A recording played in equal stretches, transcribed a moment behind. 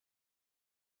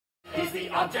He's the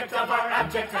object of our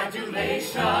abject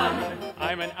adulation.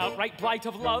 I'm an outright blight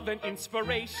of love and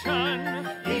inspiration.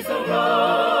 He's the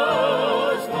Rosewater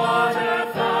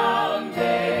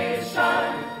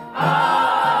Foundation.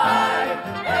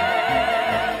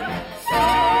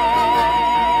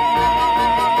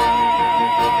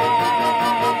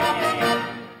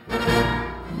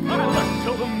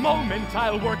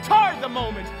 I'll work toward the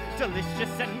moment, delicious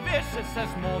and vicious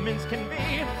as moments can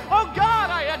be. Oh God,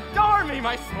 I adore me,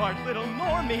 my smart little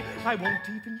normie. I won't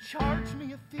even charge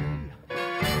me a fee.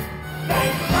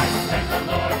 Thank Christ, thank the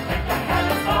Lord, thank the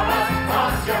heavens for us.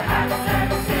 Toss your hats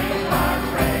and sing our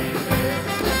praises.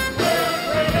 We'll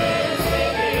praise the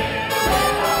year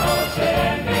with our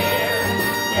ocean beer.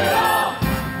 It all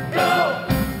go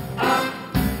up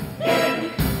in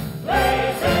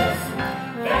blazes.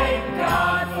 Thank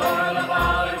God for the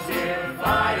volunteer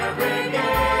fire brigade.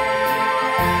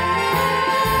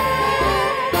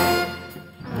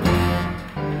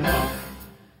 Look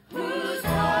who's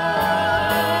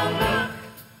home, look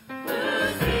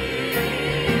who's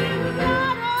here.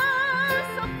 Got us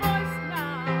a voice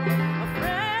now, a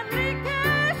friendly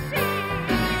cashier.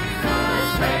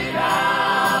 Straight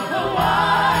out the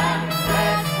wine,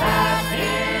 let's pass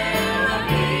him a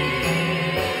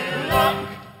beer. Look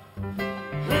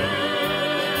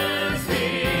who's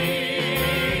here.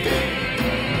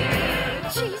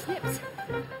 Cheese nips,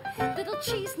 little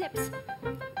cheese nips.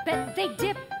 Bet they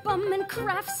dip 'em in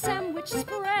Kraft sandwich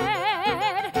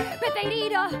spread. Bet they'd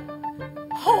eat a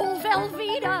whole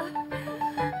Velveeta.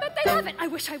 Bet they love it. I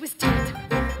wish I was dead.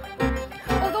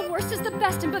 Oh, the worst is the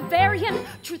best in Bavarian.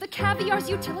 True, the caviar's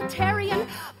utilitarian,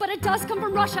 but it does come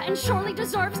from Russia and surely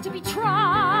deserves to be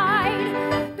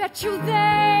tried. Bet you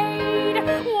they'd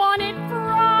want it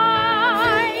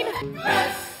fried.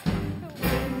 Let's